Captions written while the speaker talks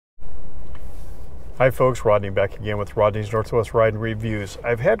Hi folks, Rodney back again with Rodney's Northwest Ride and Reviews.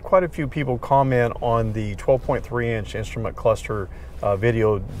 I've had quite a few people comment on the 12.3 inch instrument cluster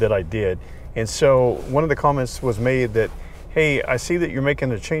video that I did. And so one of the comments was made that, hey, I see that you're making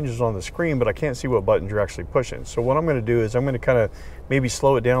the changes on the screen, but I can't see what buttons you're actually pushing. So what I'm going to do is I'm going to kind of maybe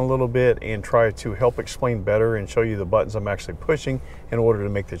slow it down a little bit and try to help explain better and show you the buttons I'm actually pushing in order to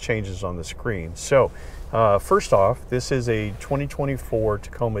make the changes on the screen. So first off, this is a 2024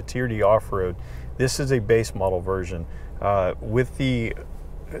 Tacoma Tier D off-road. This is a base model version. Even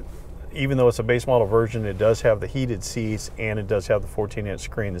though it's a base model version, it does have the heated seats and it does have the 14-inch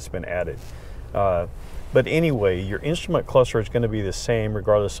screen that's been added. But anyway, your instrument cluster is going to be the same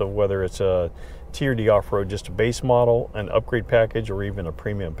regardless of whether it's a Tier D off-road, just a base model, an upgrade package, or even a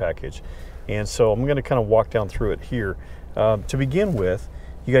premium package. And so I'm going to kind of walk down through it here. To begin with,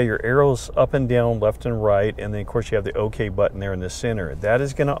 you got your arrows up and down, left and right, and then of course you have the OK button there in the center. That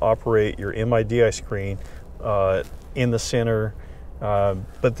is going to operate your MIDI screen in the center,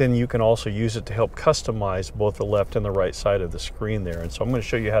 but then you can also use it to help customize both the left and the right side of the screen there. And so I'm going to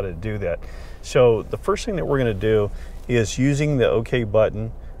show you how to do that. So the first thing that we're going to do is using the OK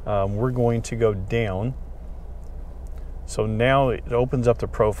button, we're going to go down. So now it opens up the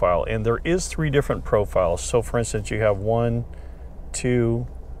profile, and there is 3 different profiles. So for instance, you have 1, 2,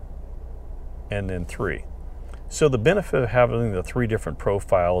 and then 3. So the benefit of having the 3 different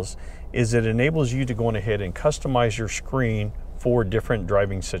profiles is it enables you to go on ahead and customize your screen for different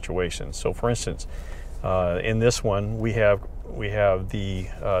driving situations. So for instance, in this one we have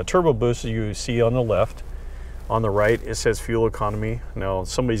the turbo boost that you see on the left. On the right it says fuel economy. Now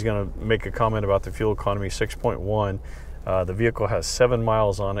somebody's going to make a comment about the fuel economy 6.1. The vehicle has 7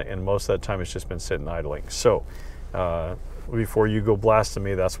 miles on it, and most of that time it's just been sitting idling. So before you go blasting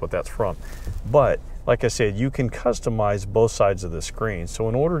me, that's what that's from. But like I said, you can customize both sides of the screen. So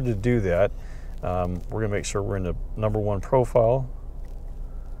in order to do that, we're going to make sure we're in the number 1 profile.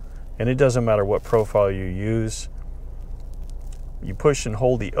 And it doesn't matter what profile you use. You push and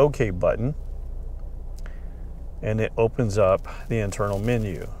hold the OK button, and it opens up the internal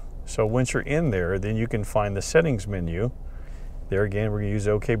menu. So once you're in there, then you can find the settings menu. There again, we're going to use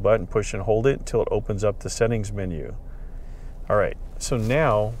the OK button, push and hold it until it opens up the settings menu. All right, so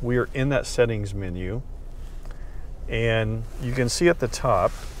now we are in that settings menu, and you can see at the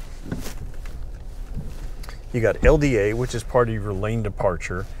top, you got LDA, which is part of your lane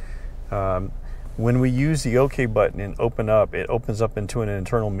departure. When we use the OK button and open up, it opens up into an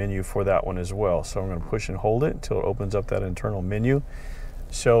internal menu for that one as well. So I'm going to push and hold it until it opens up that internal menu.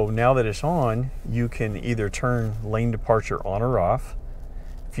 So now that it's on, you can either turn lane departure on or off.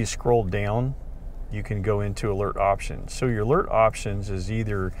 If you scroll down, you can go into alert options. So your alert options is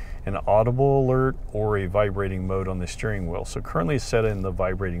either an audible alert or a vibrating mode on the steering wheel. So currently it's set in the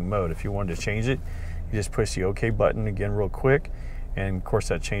vibrating mode. If you wanted to change it, you just push the OK button again real quick, and of course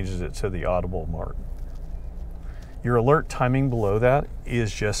that changes it to the audible mode. Your alert timing below that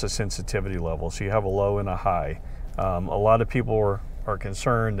is just a sensitivity level. So you have a low and a high. A lot of people are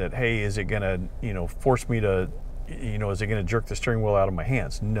concerned that, hey, is it gonna force me to, is it going to jerk the steering wheel out of my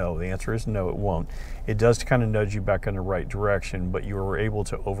hands? No, the answer is no, it won't. It does kind of nudge you back in the right direction, but you are able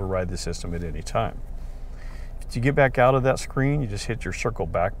to override the system at any time. To get back out of that screen, you just hit your circle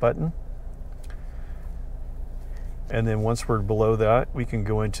back button. And then once we're below that, we can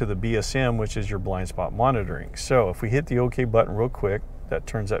go into the BSM, which is your blind spot monitoring. So if we hit the OK button real quick, that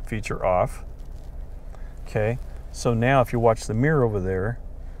turns that feature off. Okay, so now if you watch the mirror over there,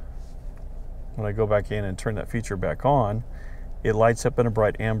 when I go back in and turn that feature back on, it lights up in a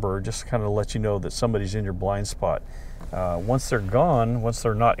bright amber just to kind of let you know that somebody's in your blind spot. Once they're gone, once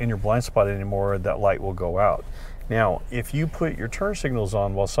they're not in your blind spot anymore, that light will go out. Now, if you put your turn signals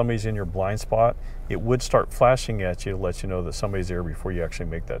on while somebody's in your blind spot, it would start flashing at you to let you know that somebody's there before you actually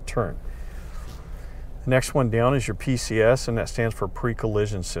make that turn. The next one down is your PCS, and that stands for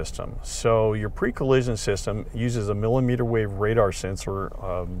pre-collision system. So your pre-collision system uses a millimeter wave radar sensor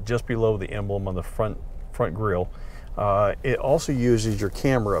just below the emblem on the front grille. It also uses your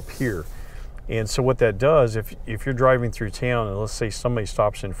camera up here. And so what that does, if you're driving through town and let's say somebody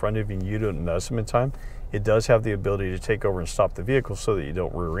stops in front of you and you don't notice them in time, it does have the ability to take over and stop the vehicle so that you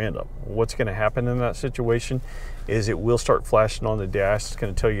don't rear end them. What's going to happen in that situation is it will start flashing on the dash. It's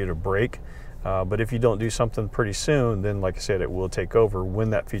going to tell you to brake. But if you don't do something pretty soon, then like I said, it will take over when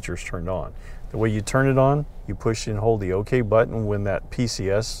that feature is turned on. The way you turn it on, you push and hold the OK button when that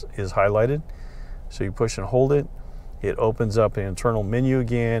PCS is highlighted. So you push and hold it. It opens up an internal menu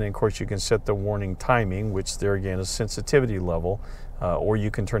again, and of course you can set the warning timing, which there again is sensitivity level, or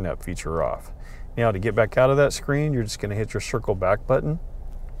you can turn that feature off. Now to get back out of that screen, you're just going to hit your circle back button.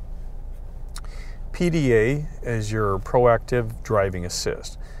 PDA is your proactive driving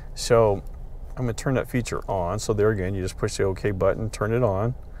assist. So I'm going to turn that feature on. So there again, you just push the OK button, turn it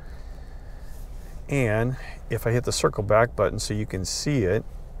on. And if I hit the circle back button so you can see it,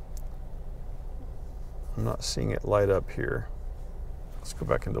 I'm not seeing it light up here. Let's go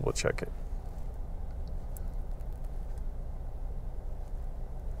back and double check it.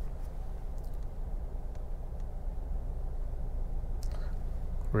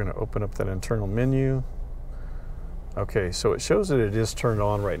 We're going to open up that internal menu. Okay, so it shows that it is turned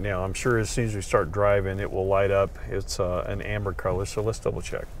on right now. I'm sure as soon as we start driving, it will light up. It's an amber color, so let's double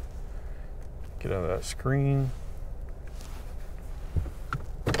check. Get out of that screen.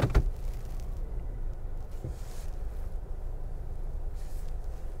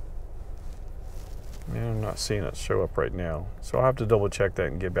 Man, I'm not seeing it show up right now, so I'll have to double check that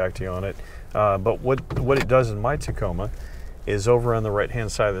and get back to you on it. But what it does in my Tacoma is over on the right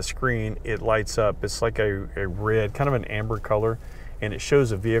hand side of the screen, it lights up. It's like a red, kind of an amber color, and it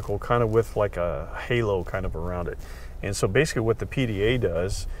shows a vehicle kind of with like a halo kind of around it. And so basically what the PDA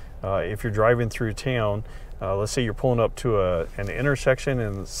does, if you're driving through town, let's say you're pulling up to an intersection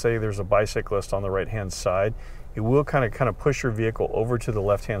and say there's a bicyclist on the right hand side, it will kind of push your vehicle over to the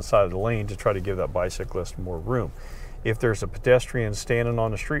left hand side of the lane to try to give that bicyclist more room. If there's a pedestrian standing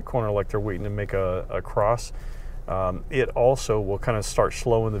on a street corner like they're waiting to make a cross, it also will kind of start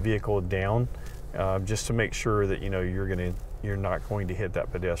slowing the vehicle down, just to make sure that you're not going to hit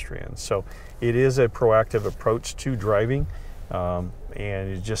that pedestrian. So it is a proactive approach to driving, and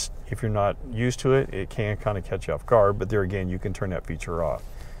it just, if you're not used to it, it can kind of catch you off guard. But there again, you can turn that feature off.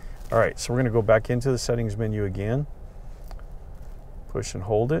 All right, so we're going to go back into the settings menu again. Push and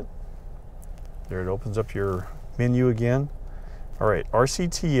hold it. There, it opens up your menu again. All right,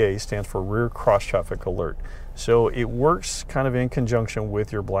 RCTA stands for Rear Cross Traffic Alert. So it works kind of in conjunction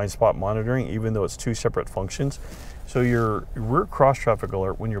with your blind spot monitoring, even though it's two separate functions. So your rear cross traffic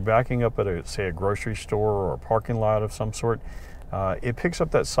alert, when you're backing up at say a grocery store or a parking lot of some sort, it picks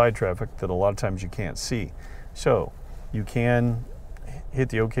up that side traffic that a lot of times you can't see. So you can hit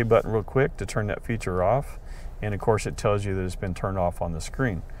the OK button real quick to turn that feature off. And of course it tells you that it's been turned off on the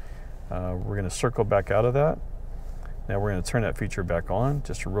screen. We're going to circle back out of that. Now we're going to turn that feature back on.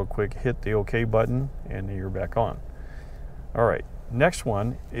 Just a real quick hit the OK button and you're back on. All right, next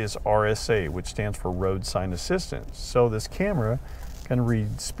one is RSA, which stands for Road Sign Assistance. So this camera can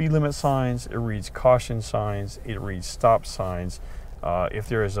read speed limit signs, it reads caution signs, it reads stop signs. If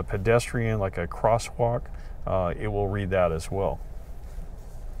there is a pedestrian, like a crosswalk, it will read that as well.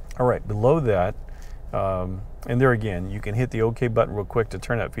 All right, below that, and there again, you can hit the OK button real quick to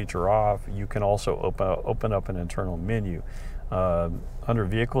turn that feature off. You can also open up an internal menu. Under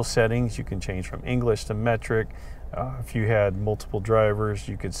vehicle settings, you can change from English to metric. If you had multiple drivers,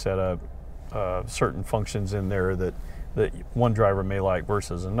 you could set up certain functions in there that one driver may like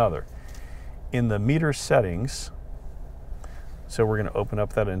versus another. In the meter settings, so we're going to open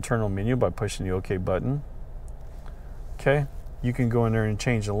up that internal menu by pushing the OK button. Okay. You can go in there and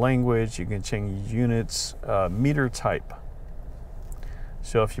change the language, you can change units, meter type.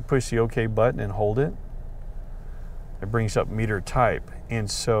 So if you push the OK button and hold it, it brings up meter type. And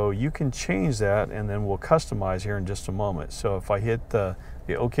so you can change that, and then we'll customize here in just a moment. So if I hit the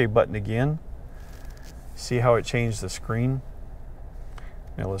OK button again, see how it changed the screen?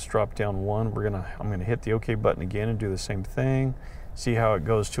 Now let's drop down one. I'm gonna hit the OK button again and do the same thing. See how it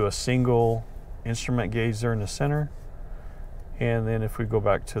goes to a single instrument gauge there in the center. And then if we go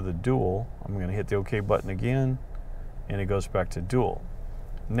back to the dual, I'm going to hit the OK button again, and it goes back to dual.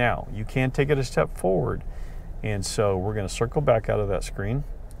 Now, you can take it a step forward, and so we're going to circle back out of that screen.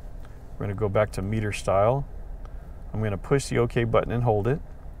 We're going to go back to meter style. I'm going to push the OK button and hold it.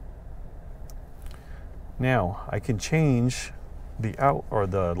 Now, I can change the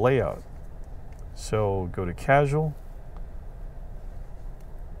layout. So go to casual.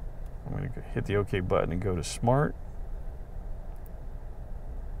 I'm going to hit the OK button and go to smart.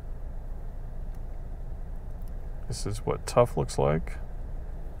 This is what tough looks like.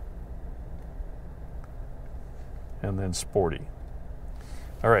 And then sporty.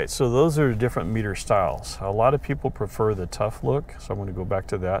 All right, so those are different meter styles. A lot of people prefer the tough look, so I'm going to go back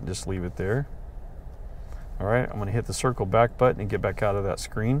to that and just leave it there. All right, I'm going to hit the circle back button and get back out of that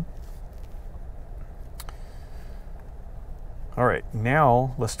screen. All right,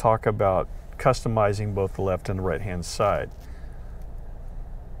 now let's talk about customizing both the left and the right hand side.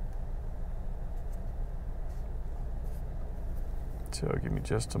 So give me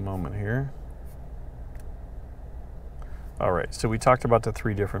just a moment here. All right, so we talked about the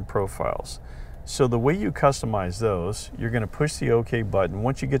three different profiles. So the way you customize those, you're going to push the OK button.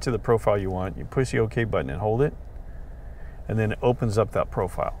 Once you get to the profile you want, you push the OK button and hold it, and then it opens up that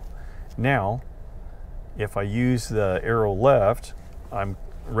profile. Now, if I use the arrow left, I'm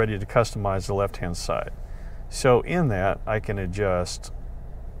ready to customize the left-hand side. So in that, I can adjust,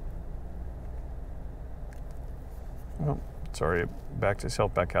 oh, sorry, it backed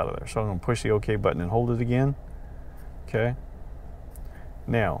itself back out of there. So I'm going to push the OK button and hold it again. Okay.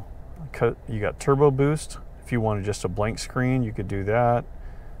 Now, you got turbo boost. If you wanted just a blank screen, you could do that.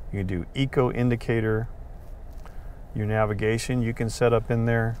 You can do eco indicator. Your navigation you can set up in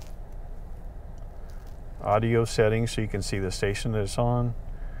there. Audio settings so you can see the station that it's on.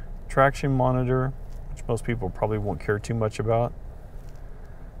 Traction monitor, which most people probably won't care too much about.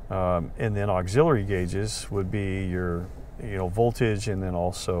 And then auxiliary gauges would be your voltage and then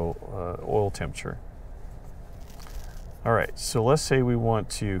also oil temperature. All right, so let's say we want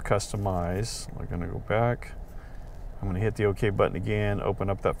to customize. We're going to go back. I'm going to hit the OK button again, open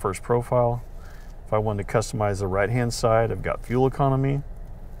up that first profile. If I want to customize the right-hand side, I've got fuel economy,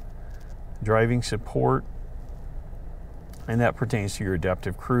 driving support, and that pertains to your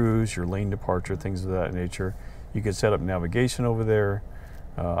adaptive cruise, your lane departure, things of that nature. You can set up navigation over there.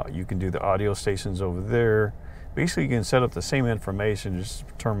 You can do the audio stations over there. Basically, you can set up the same information, just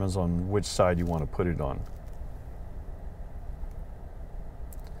determines on which side you want to put it on.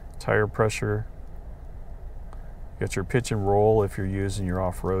 Tire pressure. You got your pitch and roll if you're using your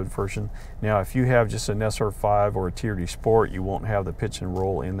off-road version. Now, if you have just an SR5 or a TRD Sport, you won't have the pitch and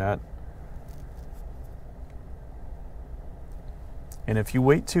roll in that. And if you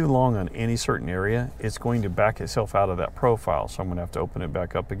wait too long on any certain area, it's going to back itself out of that profile. So I'm going to have to open it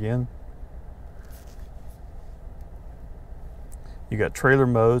back up again. You got trailer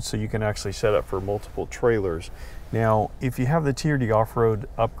mode, so you can actually set up for multiple trailers. Now, if you have the TRD Off-Road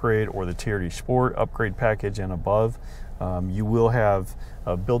upgrade or the TRD Sport upgrade package and above, you will have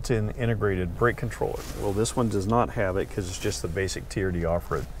a built-in integrated brake controller. Well, this one does not have it because it's just the basic TRD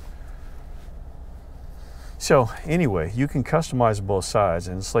Off-Road. So anyway, you can customize both sides.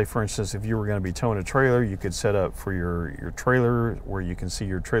 And it's like, for instance, if you were going to be towing a trailer, you could set up for your trailer where you can see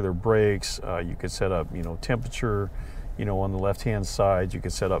your trailer brakes. You could set up, temperature, on the left-hand side. You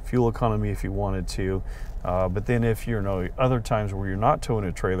could set up fuel economy if you wanted to. But then if other times where you're not towing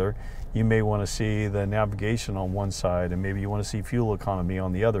a trailer, you may want to see the navigation on one side and maybe you want to see fuel economy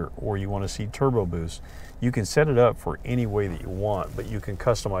on the other, or you want to see turbo boost. You can set it up for any way that you want, but you can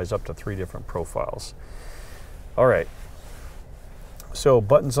customize up to 3 different profiles. All right, so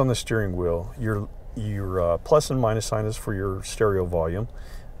buttons on the steering wheel, your plus and minus sign is for your stereo volume,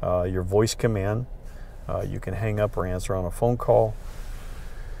 your voice command, you can hang up or answer on a phone call.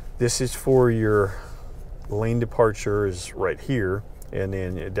 This is for your lane departure is right here, and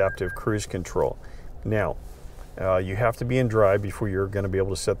then adaptive cruise control. Now, you have to be in drive before you're going to be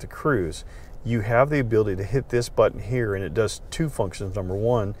able to set the cruise. You have the ability to hit this button here, and it does 2 functions. Number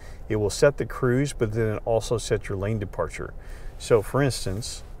 1, it will set the cruise, but then it also sets your lane departure. So for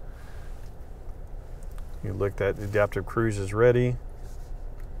instance, you look at the adaptive cruise is ready.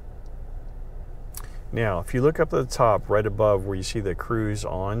 Now, if you look up at the top right above where you see the cruise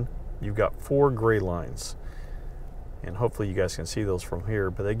on, you've got 4 gray lines. And hopefully you guys can see those from here,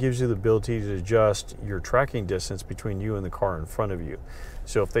 but that gives you the ability to adjust your tracking distance between you and the car in front of you.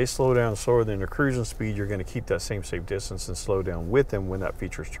 So if they slow down slower than their cruising speed, you're going to keep that same safe distance and slow down with them when that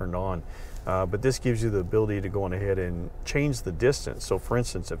feature is turned on. But this gives you the ability to go on ahead and change the distance. So for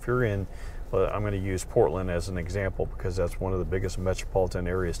instance, if you're in, I'm going to use Portland as an example because that's one of the biggest metropolitan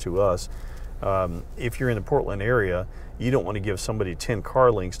areas to us. If you're in the Portland area, you don't want to give somebody 10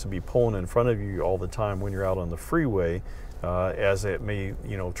 car lengths to be pulling in front of you all the time when you're out on the freeway, as it may,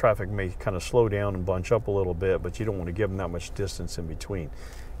 traffic may kind of slow down and bunch up a little bit, but you don't want to give them that much distance in between.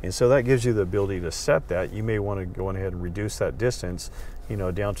 And so that gives you the ability to set that. You may want to go ahead and reduce that distance,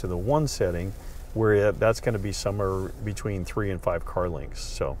 down to the 1 setting, where that's going to be somewhere between 3 and 5 car lengths.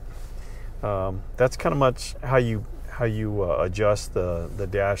 So that's kind of much how you adjust the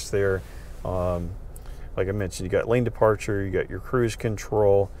dash there. Like I mentioned, you got lane departure, you got your cruise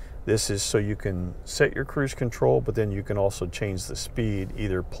control. This is so you can set your cruise control, but then you can also change the speed,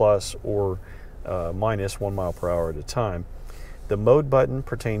 either plus or minus 1 mile per hour at a time. The mode button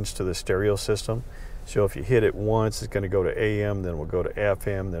pertains to the stereo system. So if you hit it once, it's going to go to AM, then we'll go to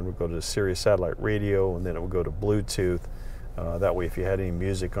FM, then we'll go to Sirius satellite radio, and then it will go to Bluetooth. That way, if you had any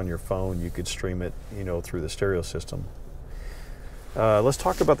music on your phone, you could stream it, through the stereo system. Let's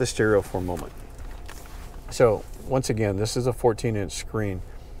talk about the stereo for a moment. So once again, this is a 14-inch screen.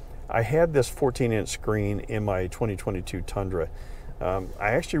 I had this 14-inch screen in my 2022 Tundra.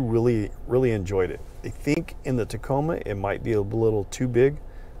 I actually really enjoyed it. I think in the Tacoma it might be a little too big.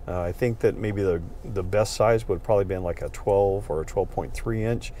 I think that maybe the best size would probably been like a 12 or a 12.3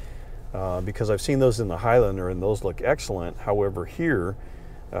 inch, because I've seen those in the Highlander and those look excellent. However, here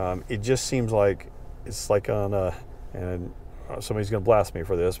it just seems like it's like on a, and somebody's going to blast me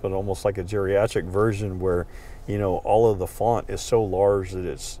for this, but almost like a geriatric version where, you know, all of the font is so large that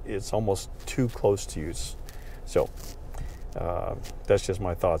it's almost too close to you. So that's just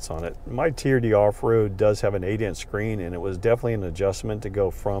my thoughts on it. My TRD Off-Road does have an 8-inch screen, and it was definitely an adjustment to go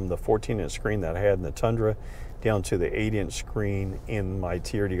from the 14-inch screen that I had in the Tundra down to the 8-inch screen in my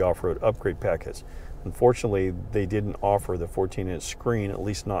TRD Off-Road upgrade package. Unfortunately, they didn't offer the 14-inch screen, at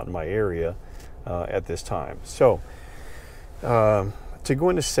least not in my area at this time. So to go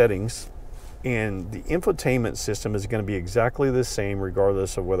into settings, and the infotainment system is going to be exactly the same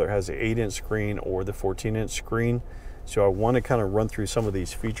regardless of whether it has the 8-inch screen or the 14-inch screen. So I want to kind of run through some of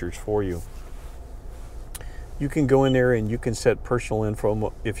these features for you. You can go in there and you can set personal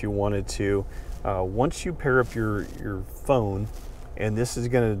info if you wanted to. Once you pair up your phone, and this is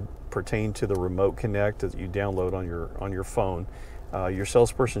going to pertain to the Remote Connect that you download on your phone, your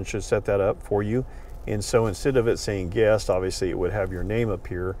salesperson should set that up for you. And so instead of it saying guest, obviously it would have your name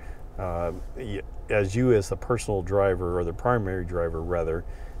appear as you as the personal driver, or the primary driver rather.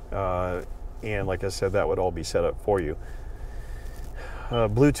 And like I said, that would all be set up for you.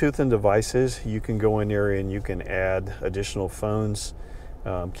 Bluetooth and devices, you can go in there and you can add additional phones.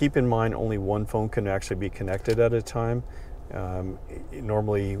 Keep in mind, only one phone can actually be connected at a time.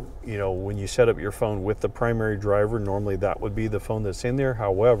 Normally, you know, when you set up your phone with the primary driver, normally that would be the phone that's in there.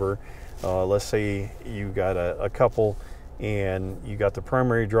 However, let's say you got a couple and you got the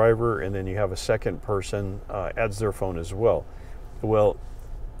primary driver, and then you have a second person adds their phone as well. Well,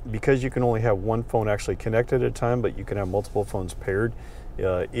 because you can only have one phone actually connected at a time, but you can have multiple phones paired,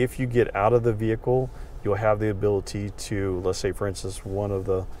 if you get out of the vehicle, you'll have the ability to, let's say for instance, one of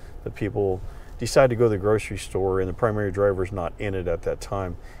the people decide to go to the grocery store and the primary driver is not in it at that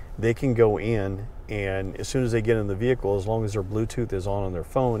time. They can go in, and as soon as they get in the vehicle, as long as their Bluetooth is on their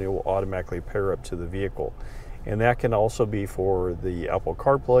phone, it will automatically pair up to the vehicle. And that can also be for the Apple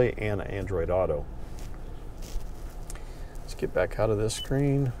CarPlay and Android Auto. Let's get back out of this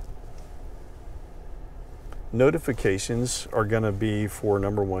screen. Notifications are going to be for,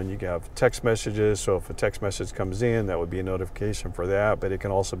 number one, you have text messages. So if a text message comes in, that would be a notification for that, but it can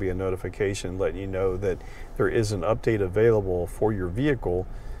also be a notification letting you know that there is an update available for your vehicle,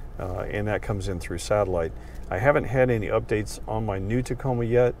 and that comes in through satellite. I haven't had any updates on my new Tacoma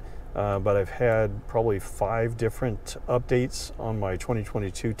yet, but I've had probably 5 different updates on my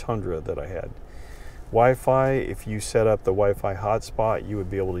 2022 Tundra that I had. Wi-Fi, if you set up the Wi-Fi hotspot, you would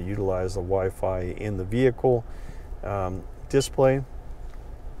be able to utilize the Wi-Fi in the vehicle. Display,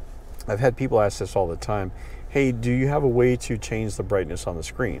 I've had people ask this all the time, hey, do you have a way to change the brightness on the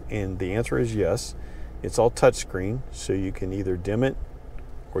screen? And the answer is yes. It's all touchscreen, so you can either dim it,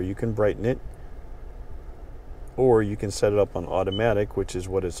 or you can brighten it, or you can set it up on automatic, which is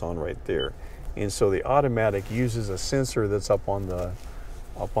what it's on right there. And so the automatic uses a sensor that's up on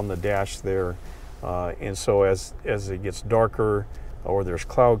the dash there. And so as it gets darker, or there's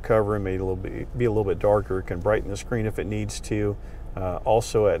cloud cover and maybe be a little bit darker, it can brighten the screen if it needs to.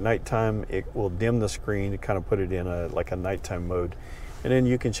 Also at nighttime, it will dim the screen to kind of put it in like a nighttime mode. And then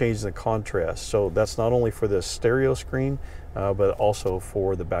you can change the contrast. So that's not only for the stereo screen, but also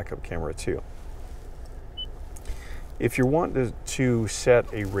for the backup camera too. If you want to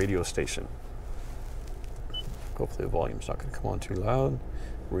set a radio station, hopefully the volume's not going to come on too loud.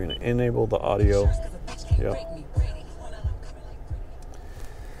 We're going to enable the audio. Yep.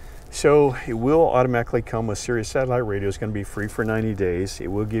 So it will automatically come with Sirius Satellite Radio. It's going to be free for 90 days. It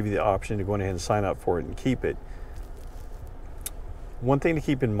will give you the option to go ahead and sign up for it and keep it. One thing to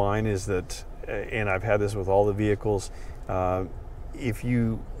keep in mind is that, and I've had this with all the vehicles, if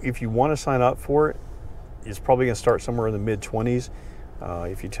you want to sign up for it, it's probably going to start somewhere in the mid-20s.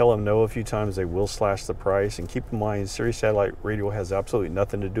 If you tell them no a few times, they will slash the price. And keep in mind, Sirius Satellite Radio has absolutely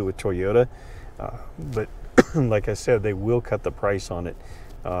nothing to do with Toyota. But like I said, they will cut the price on it.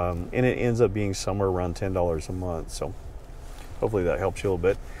 And it ends up being somewhere around $10 a month. So hopefully that helps you a little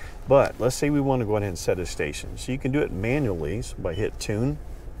bit. But let's say we want to go ahead and set a station. So you can do it manually. So by hit tune,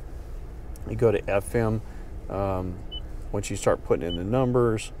 you go to FM. Once you start putting in the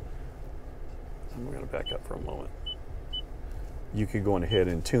numbers, we're going to back up for a moment. You could go on ahead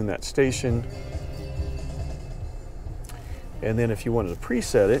and tune that station. And then if you wanted to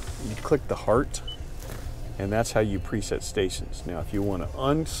preset it, you click the heart, and that's how you preset stations. Now if you want to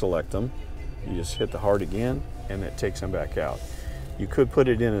unselect them, you just hit the heart again, and it takes them back out. You could put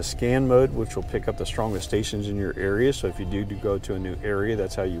it in a scan mode, which will pick up the strongest stations in your area. So if you do go to a new area,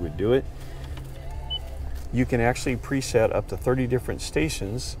 that's how you would do it. You can actually preset up to 30 different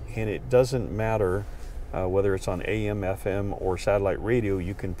stations, and it doesn't matter whether it's on AM, FM, or satellite radio.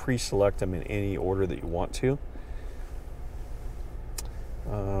 You can pre-select them in any order that you want to.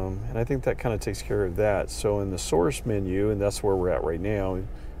 And I think that kind of takes care of that. So in the source menu, and that's where we're at right now,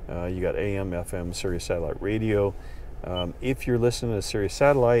 you got AM, FM, Sirius satellite radio. If you're listening to Sirius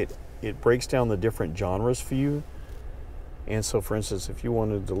satellite, it breaks down the different genres for you. And so, for instance, if you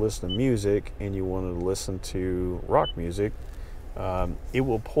wanted to listen to music and you wanted to listen to rock music, it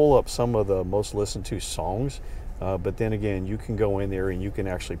will pull up some of the most listened to songs. But then again, you can go in there and you can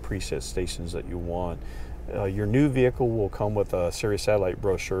actually preset stations that you want. Your new vehicle will come with a Sirius satellite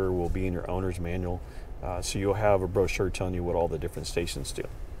brochure, will be in your owner's manual. So you'll have a brochure telling you what all the different stations do.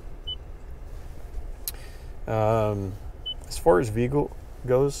 As far as vehicle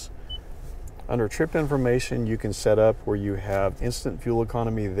goes, under trip information, you can set up where you have instant fuel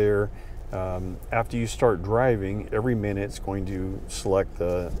economy there. After you start driving, every minute it's going to select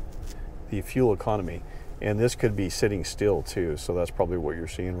the fuel economy. And this could be sitting still too, so that's probably what you're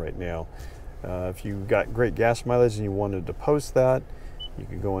seeing right now. If you got great gas mileage and you wanted to post that, you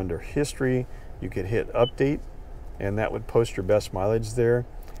could go under history, you could hit update, and that would post your best mileage there.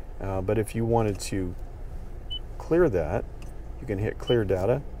 But if you wanted to clear that, you can hit clear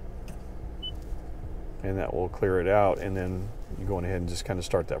data, and that will clear it out, and then you go ahead and just kind of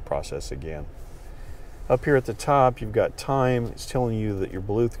start that process again. Up here at the top, you've got time. It's telling you that your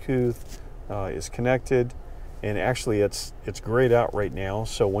Bluetooth is connected, and actually it's grayed out right now,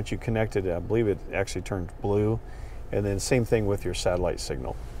 so once you connect it, I believe it actually turns blue. And then same thing with your satellite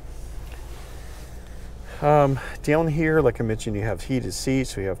signal. Down here, like I mentioned, you have heated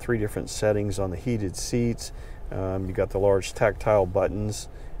seats. So you have 3 different settings on the heated seats. You got the large tactile buttons.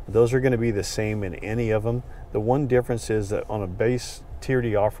 Those are going to be the same in any of them. The one difference is that on a base Tier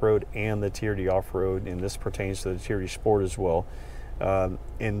D off-road and the Tier D off-road, and this pertains to the Tier D Sport as well,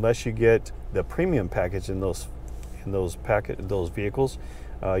 unless you get the premium package in those vehicles,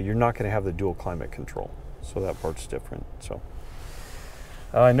 you're not going to have the dual climate control. So that part's different. So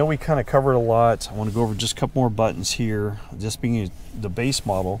I know we kind of covered a lot. I want to go over just a couple more buttons here. Just being the base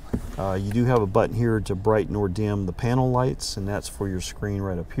model, you do have a button here to brighten or dim the panel lights, and that's for your screen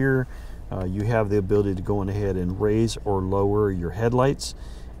right up here. You have the ability to go ahead and raise or lower your headlights,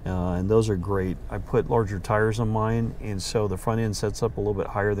 and those are great. I put larger tires on mine, and so the front end sets up a little bit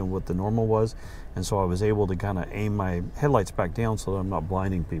higher than what the normal was, and so I was able to kind of aim my headlights back down so that I'm not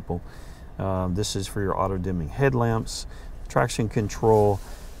blinding people. This is for your auto dimming headlamps, traction control,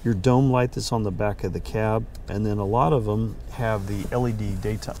 your dome light that's on the back of the cab, and then a lot of them have the LED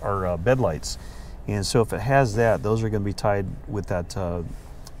daytime or bed lights, and so if it has that, those are going to be tied with that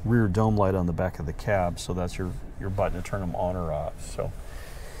rear dome light on the back of the cab, so that's your button to turn them on or off. So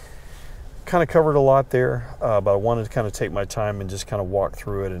kind of covered a lot there, but I wanted to kind of take my time and just kind of walk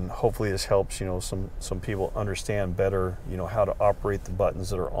through it, and hopefully this helps, you know, some people understand better, you know, how to operate the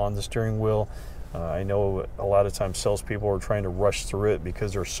buttons that are on the steering wheel. I know a lot of times salespeople are trying to rush through it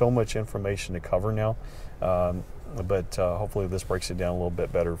because there's so much information to cover now, but hopefully this breaks it down a little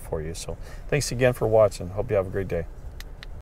bit better for you. So thanks again for watching. Hope you have a great day.